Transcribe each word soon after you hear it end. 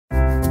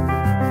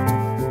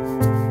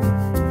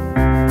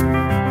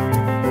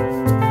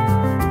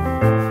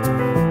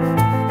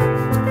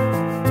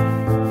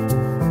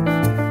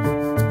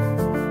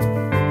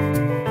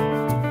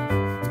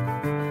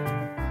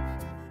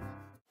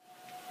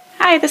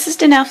Hi, this is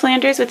Danelle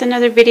Flanders with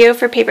another video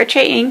for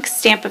Papertrey Ink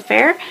Stamp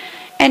Affair,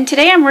 and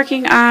today I'm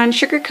working on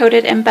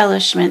sugar-coated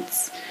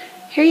embellishments.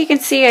 Here you can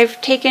see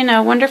I've taken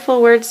a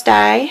Wonderful Words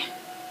die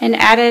and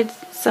added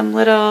some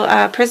little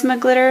Prisma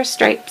Glitter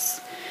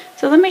stripes.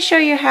 So let me show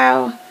you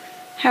how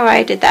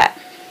I did that.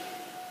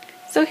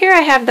 So here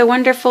I have the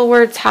Wonderful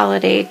Words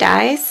holiday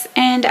dies,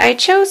 and I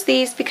chose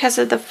these because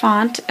of the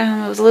font.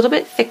 It was a little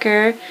bit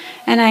thicker,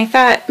 and I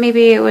thought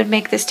maybe it would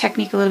make this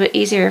technique a little bit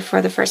easier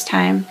for the first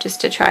time, just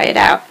to try it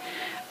out.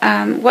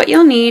 What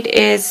you'll need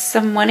is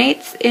some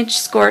 1/8 inch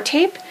score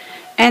tape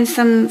and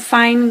some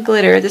fine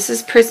glitter. This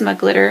is Prisma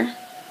Glitter.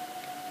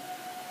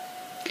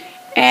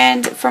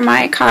 And for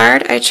my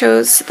card I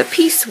chose the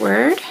peace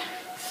word.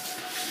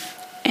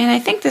 And I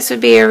think this would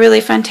be a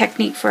really fun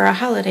technique for a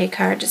holiday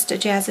card, just to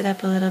jazz it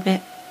up a little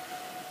bit.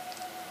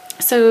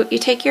 So you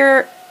take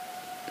your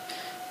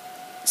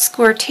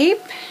score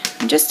tape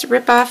and just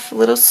rip off a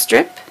little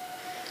strip.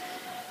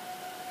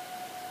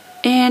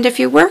 And if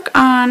you work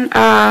on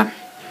a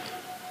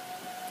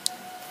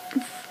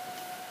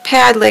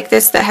pad like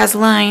this that has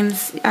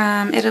lines,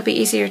 it'll be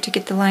easier to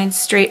get the lines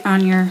straight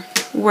on your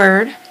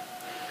word.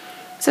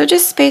 So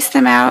just space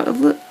them out.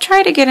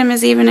 Try to get them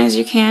as even as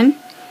you can,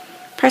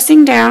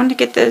 pressing down to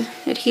get the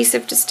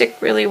adhesive to stick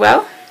really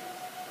well.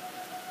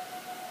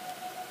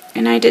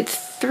 And I did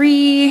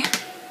 3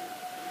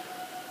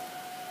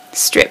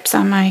 strips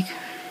on my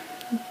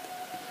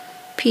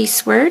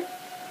peace word.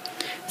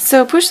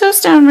 So push those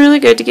down really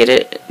good to get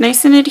it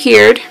nice and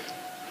adhered.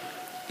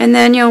 And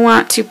then you'll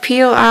want to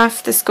peel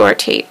off the score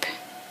tape.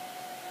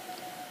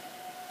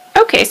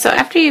 Okay, so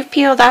after you've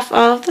peeled off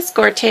all of the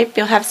score tape,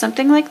 you'll have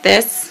something like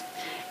this.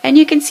 And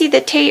you can see the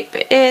tape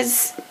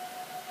is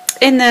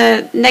in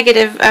the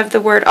negative of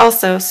the word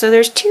also. So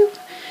there's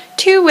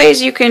two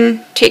ways you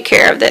can take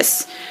care of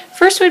this.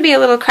 First would be a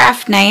little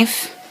craft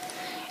knife.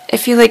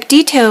 If you like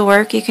detail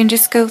work, you can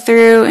just go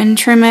through and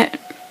trim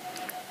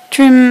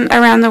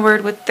around the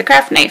word with the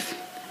craft knife.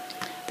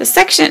 The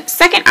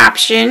second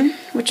option,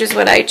 which is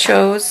what I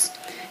chose,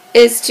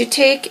 is to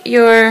take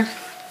your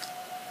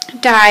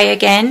die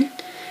again,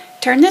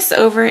 turn this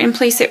over, and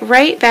place it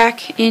right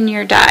back in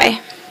your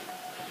die.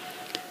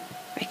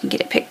 If I can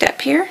get it picked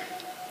up here.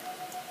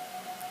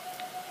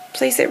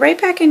 Place it right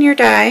back in your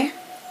die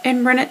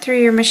and run it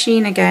through your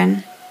machine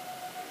again.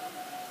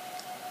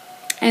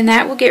 And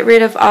that will get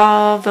rid of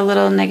all the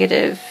little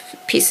negative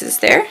pieces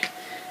there,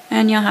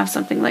 and you'll have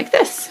something like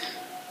this.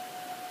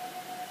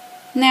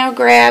 Now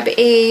grab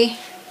a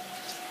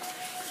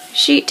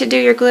sheet to do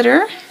your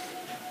glitter.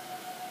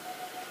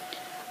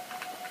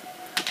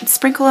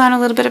 Sprinkle on a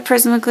little bit of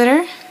Prisma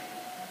Glitter.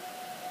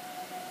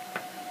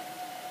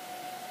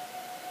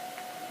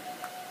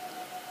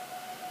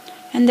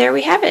 And there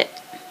we have it.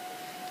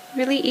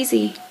 Really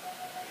easy.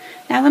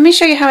 Now let me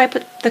show you how I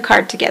put the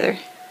card together.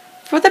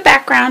 For the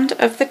background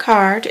of the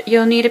card,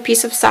 you'll need a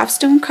piece of soft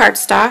stone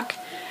cardstock,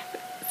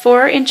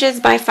 4 inches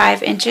by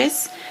 5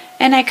 inches.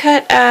 And I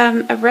cut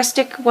a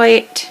rustic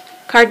white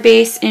card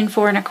base in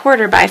 4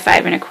 1/4 by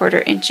 5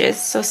 1/4 inches.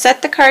 So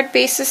set the card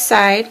base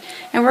aside,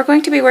 and we're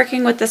going to be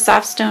working with the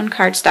soft stone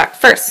cardstock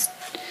first.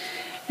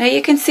 Now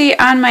you can see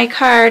on my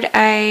card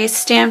I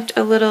stamped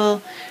a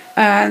little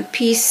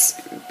piece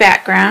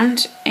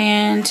background,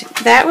 and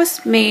that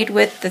was made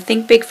with the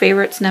Think Big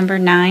Favorites number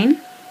 9.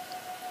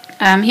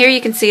 Here you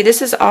can see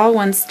this is all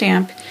one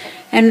stamp,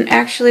 and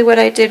actually what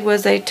I did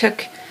was I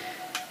took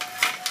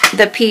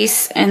the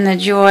piece and the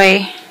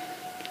joy,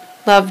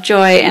 love,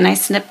 joy, and I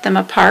snipped them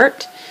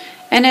apart.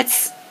 And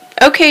it's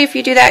okay if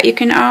you do that. You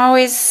can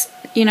always,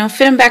 fit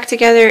them back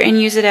together and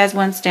use it as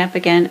one stamp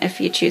again if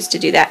you choose to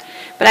do that.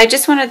 But I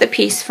just wanted the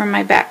piece from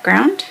my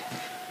background.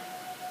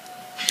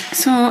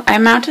 So I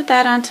mounted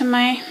that onto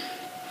my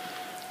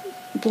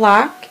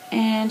block,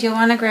 and you'll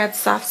want to grab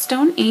soft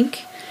stone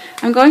ink.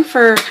 I'm going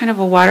for kind of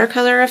a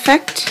watercolor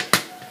effect.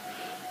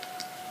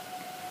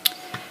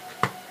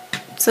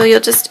 So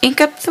you'll just ink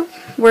up the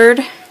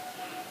word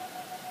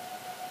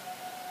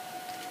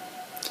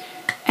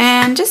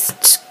and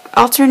just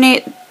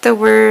alternate the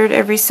word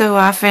every so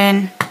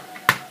often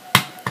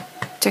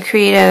to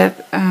create a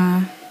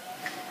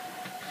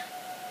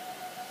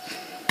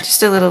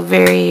just a little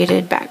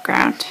variated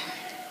background.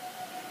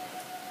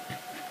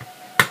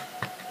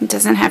 It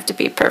doesn't have to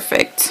be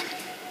perfect.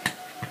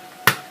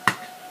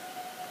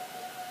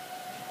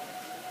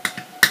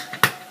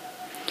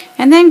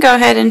 And then go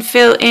ahead and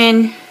fill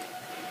in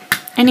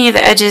any of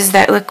the edges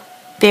that look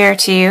bare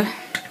to you.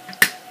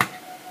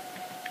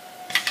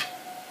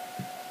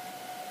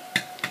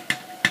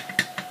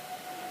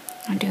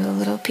 I'll do a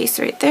little piece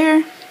right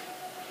there.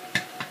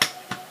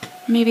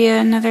 Maybe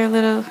another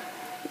little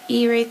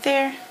E right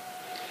there.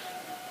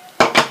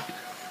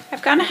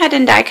 I've gone ahead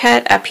and die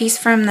cut a piece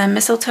from the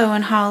Mistletoe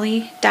and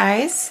Holly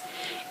dies,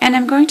 and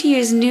I'm going to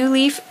use New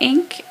Leaf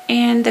ink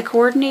and the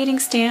coordinating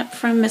stamp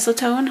from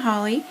Mistletoe and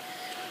Holly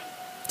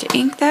to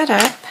ink that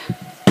up.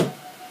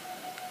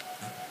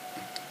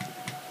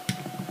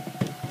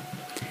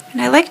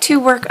 And I like to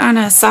work on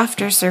a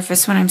softer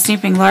surface when I'm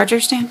stamping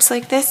larger stamps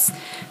like this,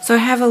 So I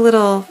have a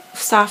little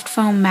soft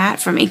foam mat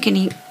from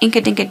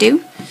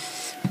Ink-a-Dink-a-Doo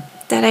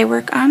that I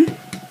work on,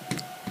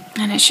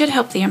 and it should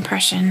help the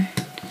impression.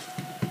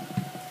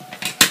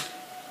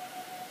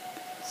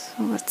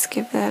 So let's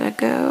give that a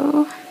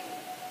go.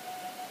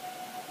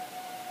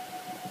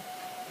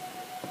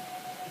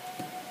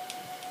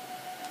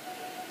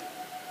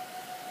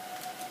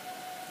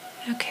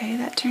 Okay,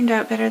 that turned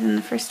out better than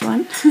the first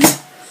one.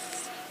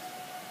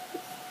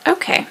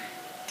 Okay.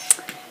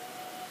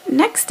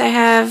 Next I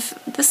have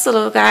this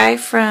little guy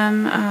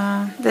from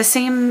the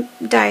same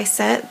die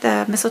set,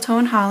 the Mistletoe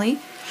and Holly.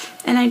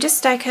 And I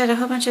just die cut a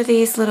whole bunch of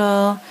these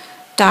little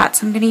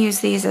dots. I'm going to use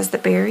these as the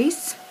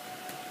berries.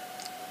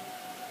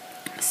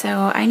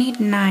 So I need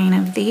 9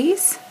 of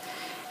these.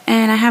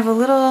 And I have a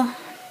little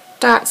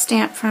dot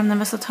stamp from the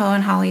Mistletoe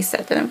and Holly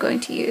set that I'm going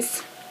to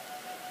use.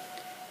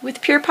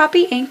 With Pure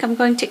Poppy ink, I'm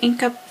going to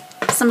ink up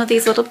some of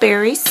these little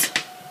berries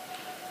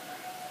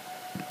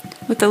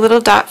with the little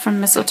dot from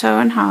Mistletoe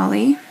and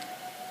Holly.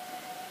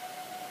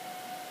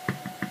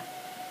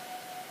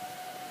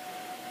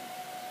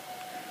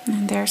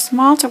 And they're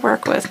small to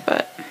work with,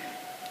 but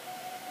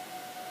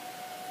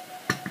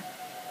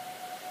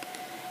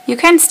you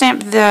can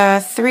stamp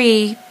the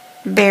 3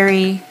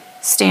 berry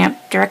stamp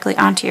directly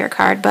onto your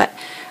card, but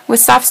with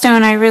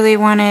Softstone I really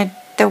wanted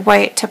the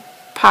white to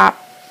pop,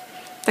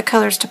 the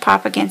colors to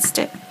pop against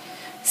it.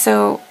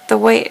 So the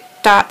white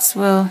dots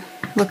will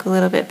look a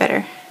little bit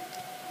better.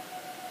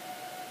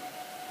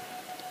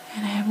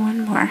 And I have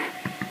one more.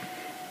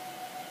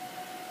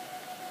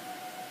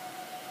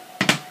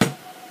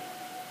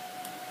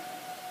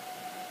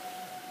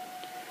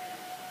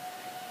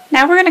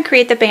 Now we're going to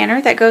create the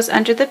banner that goes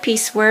under the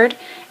piece word,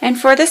 and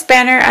for this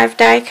banner I've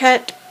die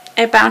cut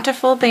a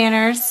Bountiful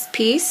Banners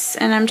piece,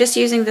 and I'm just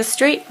using the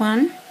straight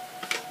one.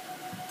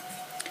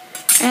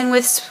 And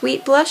with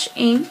Sweet Blush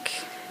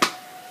ink,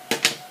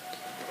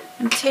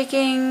 I'm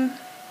taking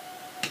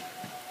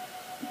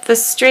the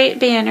straight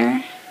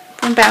banner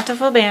from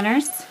Bountiful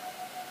Banners,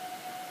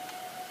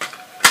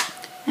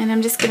 and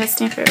I'm just going to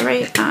stamp it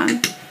right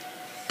on.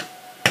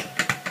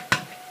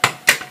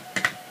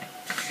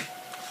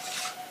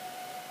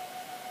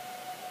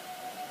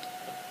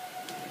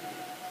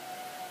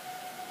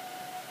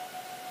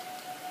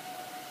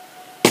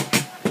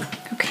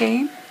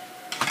 Okay,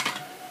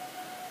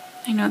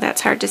 I know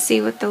that's hard to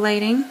see with the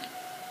lighting.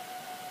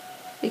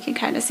 You can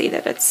kind of see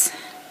that it's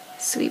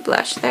Sweet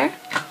Blush there.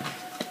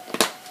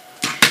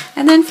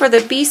 And then for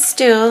the Be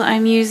Still,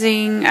 I'm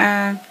using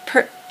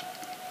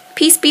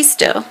Peace Be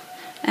Still,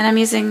 and I'm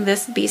using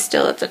this Be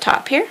Still at the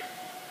top here.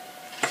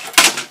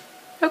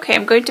 Okay,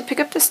 I'm going to pick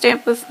up the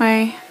stamp with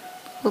my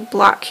little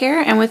block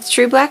here, and with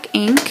True Black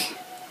ink,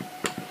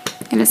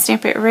 I'm going to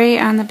stamp it right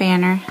on the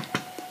banner.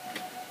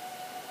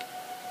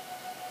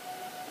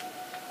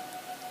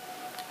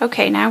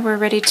 Okay, now we're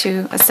ready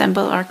to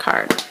assemble our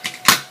card.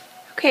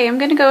 Okay, I'm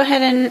going to go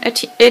ahead and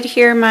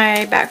adhere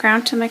my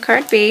background to my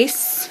card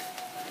base.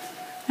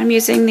 I'm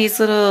using these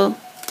little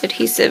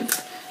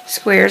adhesive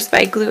squares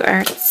by Glue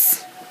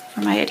Arts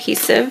for my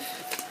adhesive.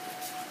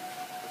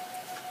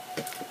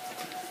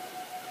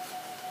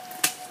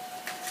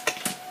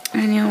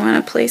 And you'll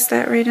want to place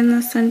that right in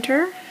the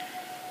center.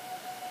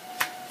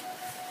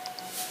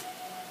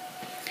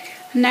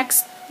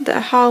 Next,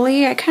 the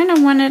holly. I kind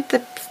of wanted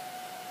the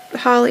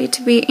holly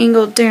to be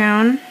angled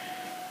down,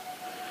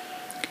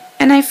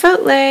 and I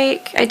felt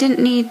like I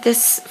didn't need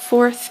this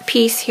 4th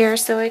piece here,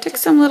 so I took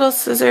some little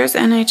scissors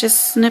and I just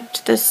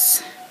snipped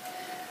this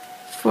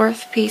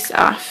 4th piece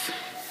off.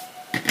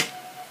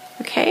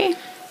 Okay,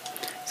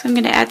 so I'm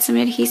going to add some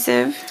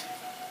adhesive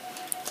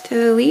to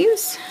the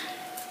leaves.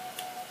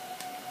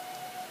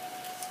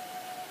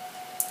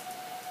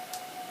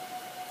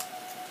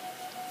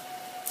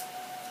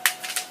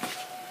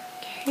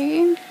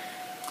 Okay.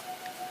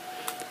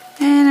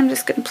 And I'm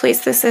just going to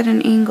place this at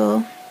an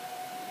angle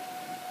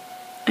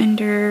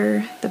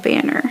under the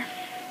banner.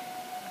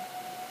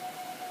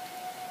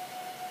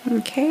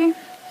 Okay.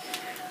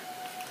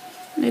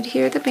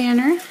 Adhere the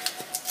banner.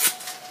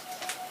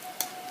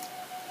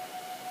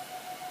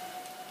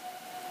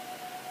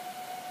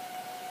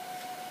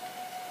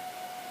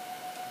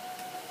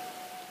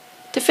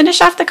 To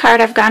finish off the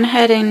card, I've gone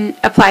ahead and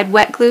applied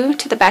wet glue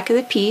to the back of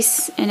the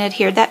piece and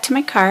adhered that to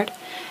my card.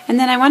 And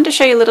then I wanted to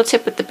show you a little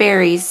tip with the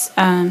berries.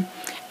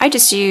 I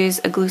just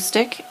use a glue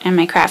stick and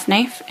my craft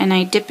knife, and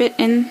I dip it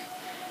in,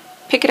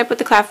 pick it up with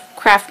the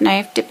craft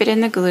knife, dip it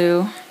in the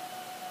glue,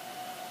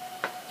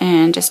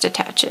 and just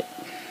attach it.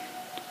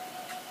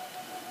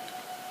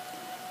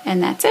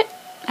 And that's it.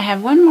 I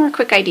have one more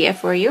quick idea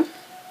for you.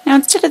 Now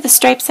instead of the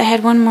stripes, I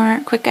had one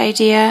more quick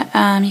idea.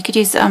 You could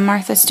use a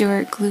Martha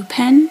Stewart glue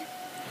pen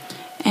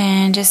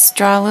and just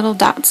draw little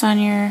dots on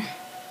your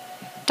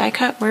die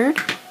cut word.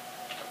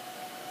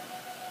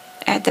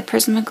 Add the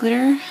Prisma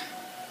Glitter.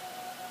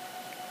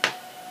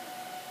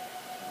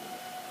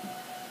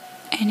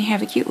 And you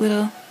have a cute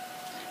little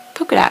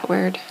polka dot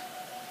word.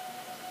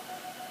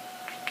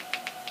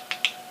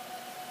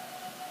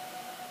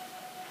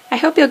 I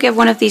hope you'll give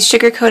one of these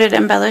sugar-coated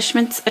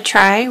embellishments a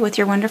try with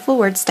your wonderful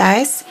words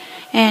dies.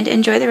 and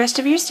enjoy the rest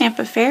of your stamp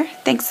affair.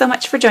 Thanks so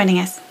much for joining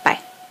us. Bye.